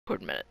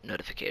Discord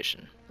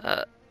notification.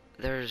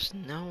 There's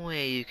no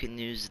way you can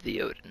use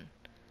the Odin.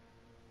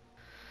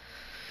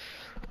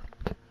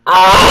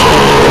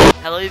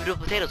 Hello, you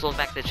beautiful potatoes. Welcome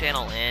back to the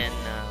channel, and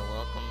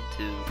welcome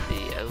to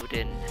the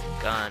Odin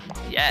gun.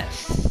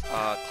 Yes,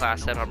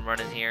 class that I'm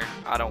running here.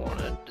 I don't want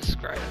to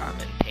describe it. I'm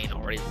in pain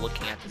already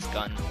looking at this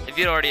gun. If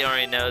you already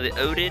know, the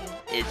Odin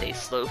is a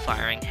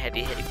slow-firing,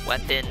 heavy-hitting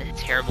weapon,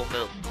 terrible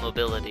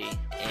mobility,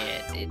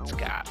 and it's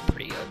got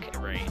pretty okay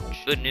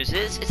range. Good news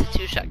is, it's a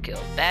two-shot kill.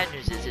 Bad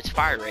news is, its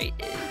fire rate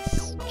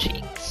is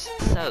cheeks.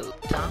 So,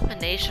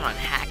 domination on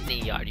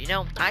Hackney Yard. You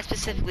know, I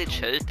specifically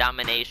chose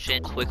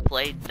domination quick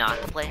play,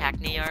 not to play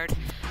Hackney Yard.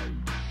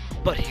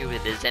 But here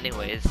it is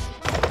anyways.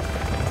 Alright,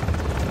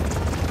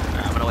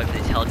 I'm gonna wait for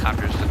these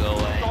helicopters to go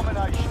away.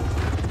 Domination.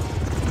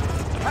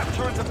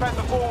 Capture and defend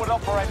the forward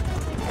operator.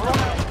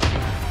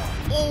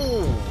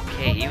 Oh,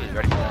 okay, he was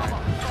ready for that.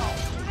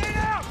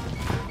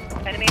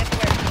 Enemy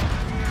everywhere.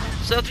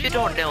 So if you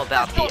don't know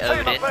about the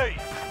Odin,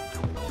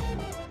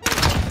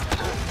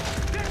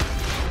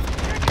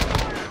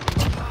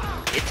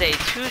 it's a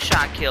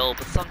two-shot kill,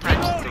 but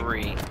sometimes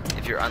three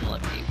if you're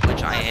unlucky,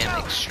 which I am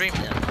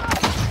extremely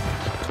unlucky.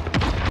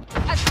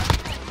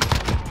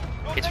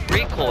 Its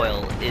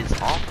recoil is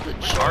off the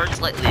chart,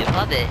 slightly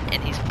above it,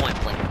 and he's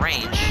point-blank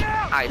range.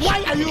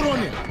 Why are you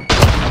running?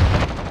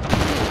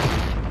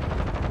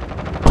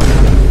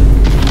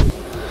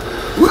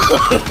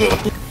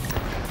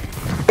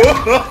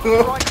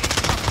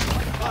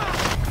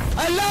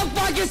 I love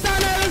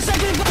Pakistan. I will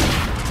sacrifice.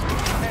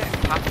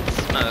 Popping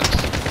smokes.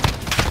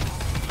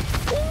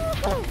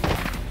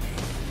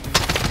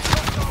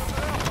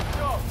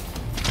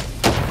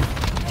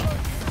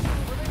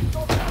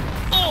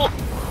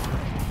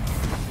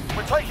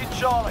 We're taking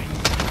Charlie.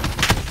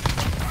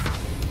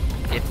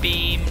 Get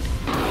beamed.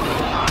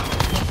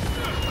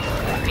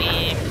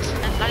 Beamed.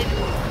 Not even.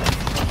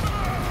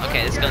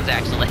 Okay, this gun's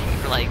actually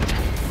like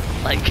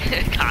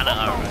kinda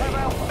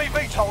alright.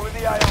 VTOL in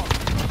the AR.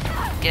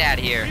 Get out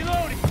of here.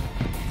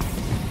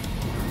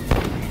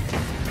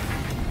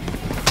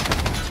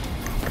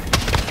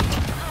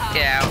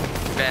 Get out.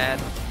 Bad.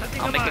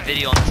 I'll make a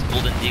video on this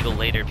Golden Deagle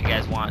later if you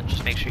guys want.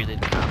 Just make sure you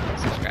leave a comment and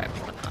subscribe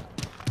and whatnot.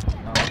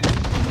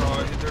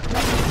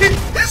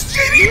 It's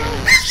cheating!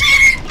 It's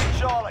cheating!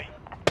 Charlie.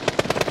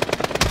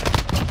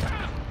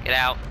 Get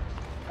out.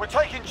 We're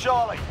taking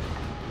Charlie.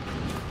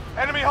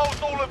 Enemy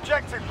holds all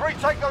objectives.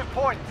 Retake those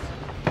points.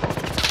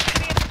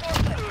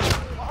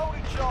 We're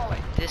holding Charlie.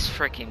 This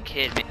freaking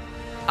kid, man.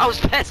 I was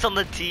best on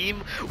the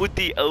team with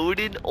the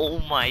Odin. Oh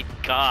my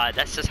god.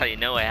 That's just how you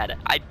know I had it.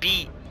 I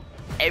beat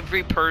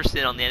every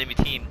person on the enemy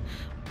team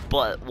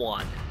but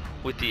one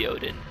with the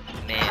Odin.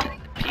 Man,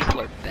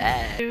 people are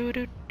bad.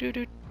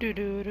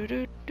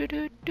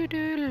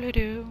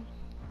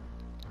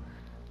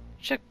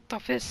 Checked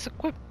off his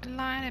equipment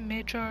line and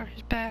made sure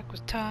his back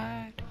was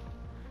tied.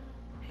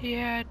 He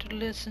had to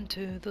listen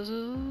to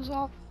those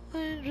awful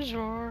engines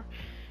roar.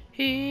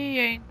 He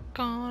ain't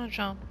gonna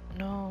jump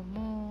no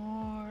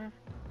more.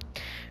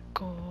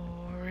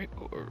 Gory,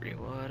 gory,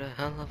 what a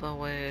hell of a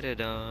way to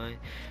die.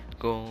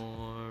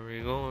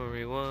 Gory,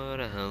 gory, what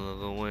a hell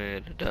of a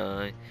way to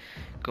die.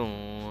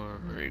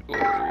 Gory,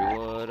 gory,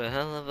 what a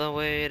hell of a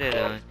way to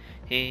die.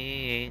 He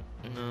ain't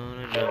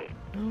gonna jump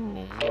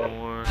no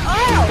more.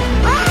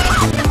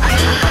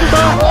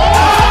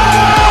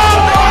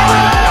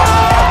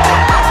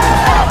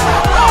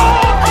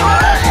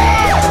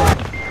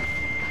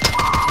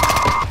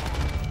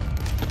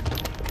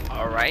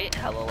 Alright,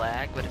 hella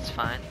lag, but it's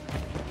fine.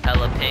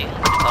 Hella ping,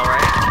 it's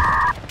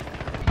alright.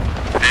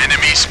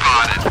 Enemy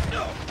spotted.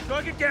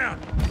 Target down.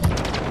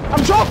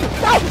 I'm joking.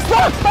 Stop!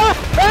 Stop! Stop!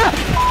 Stop!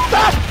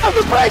 Stop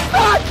the brake!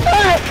 Stop!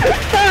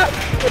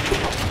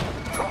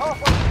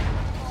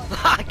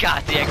 I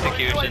got the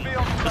execution.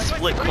 The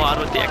split quad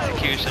with the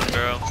execution,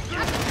 bro.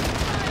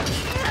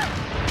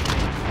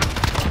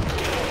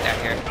 Get out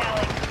here.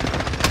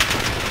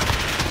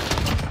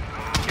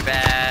 You're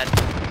bad.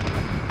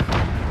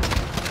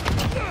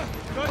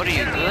 What are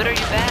you, good or are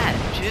you bad?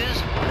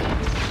 Choose one.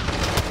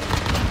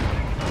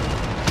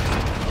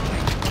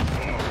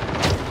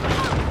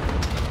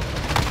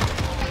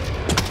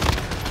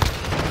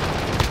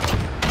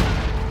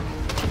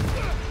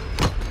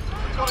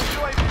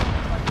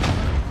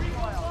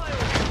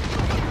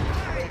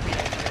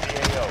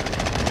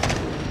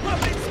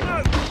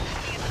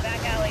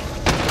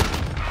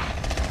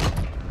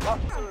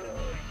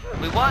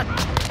 We won!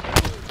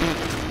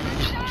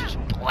 Just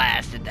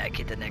blasted that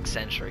kid the next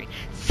century.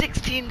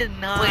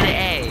 16-9. Way to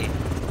A.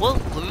 What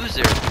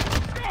loser.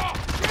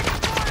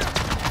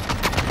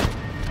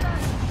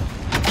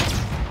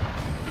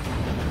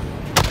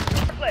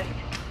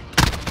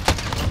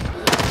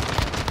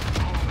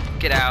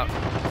 Get out.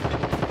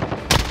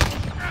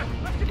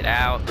 Get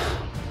out.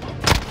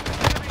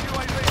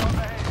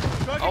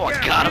 Oh, I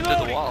got him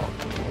through the wall.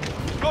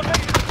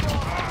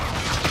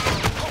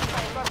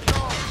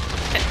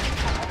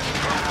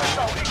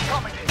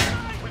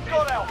 We've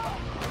got Alpha.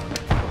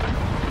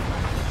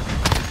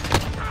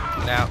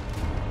 Now.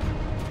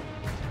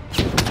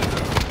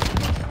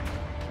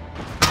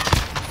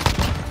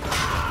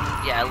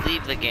 Yeah,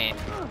 leave the game.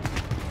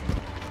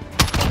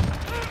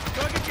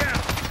 Target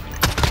down.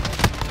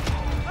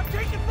 I'm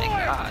taking Thank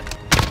fire. God.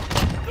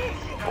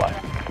 What?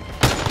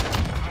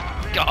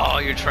 Oh,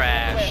 you're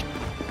trash.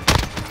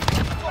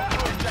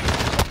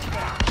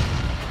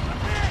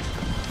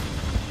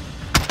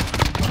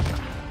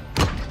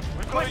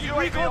 We've got a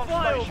UAV on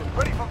station,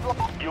 ready for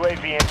flight.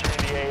 UAV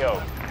entering the AO.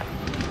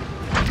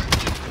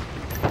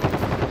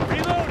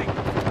 Reloading.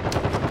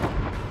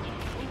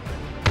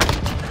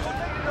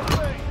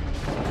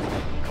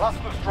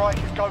 Cluster strike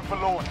is go for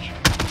launch.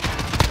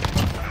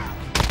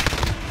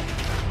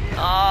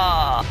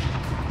 Ah.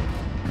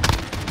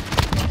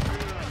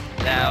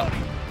 Now.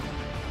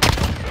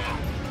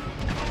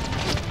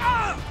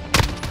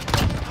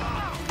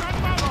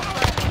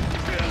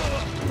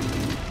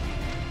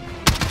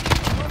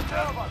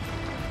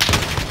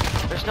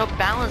 There's no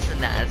balance in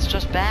that. It's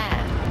just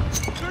bad.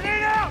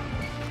 Grenade out.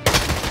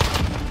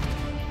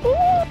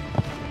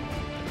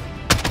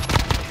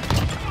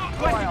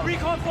 Requesting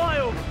recon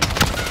flyover.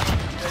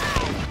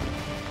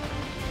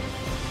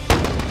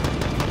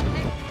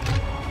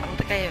 I don't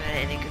think I have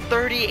any.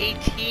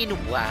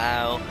 30-18.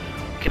 Wow.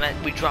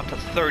 We dropped a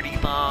 30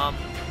 bomb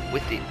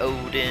with the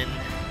Odin.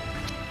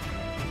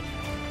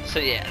 So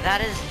yeah,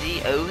 that is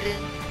the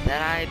Odin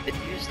that I've been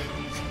using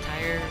this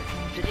entire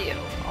video.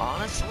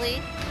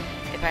 Honestly,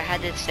 if I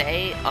had to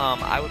say,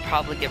 I would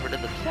probably get rid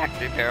of the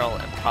factory barrel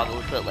and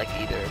probably put like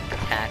either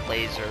attack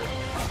laser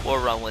or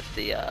run with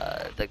the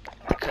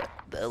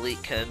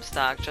elite comb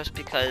stock, just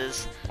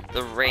because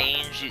the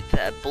range,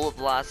 the bullet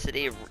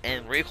velocity,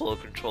 and recoil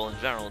control in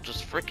general,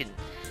 just freaking,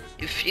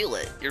 you feel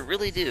it. You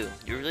really do.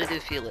 You really do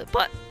feel it.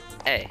 But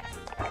hey,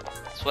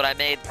 that's what I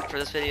made for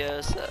this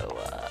video, so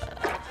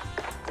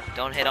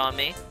don't hate on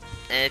me.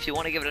 And if you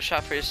want to give it a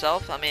shot for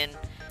yourself, I mean,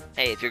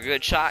 hey, if you're a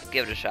good shot,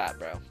 give it a shot,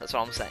 bro. That's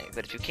all I'm saying.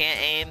 But if you can't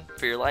aim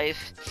for your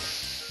life,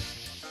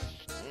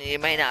 you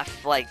may not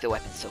like the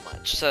weapon so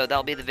much. So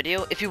that'll be the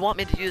video. If you want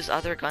me to use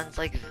other guns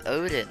like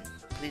Odin,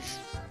 please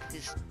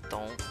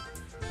don't.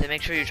 Then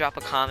make sure you drop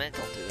a comment.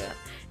 Don't do that.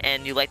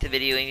 And you like the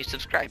video and you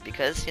subscribe,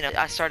 because, you know,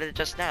 I started it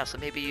just now. So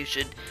maybe you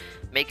should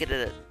make it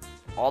a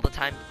all the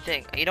time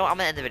thing. You know what? I'm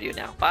gonna end the video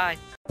now. Bye.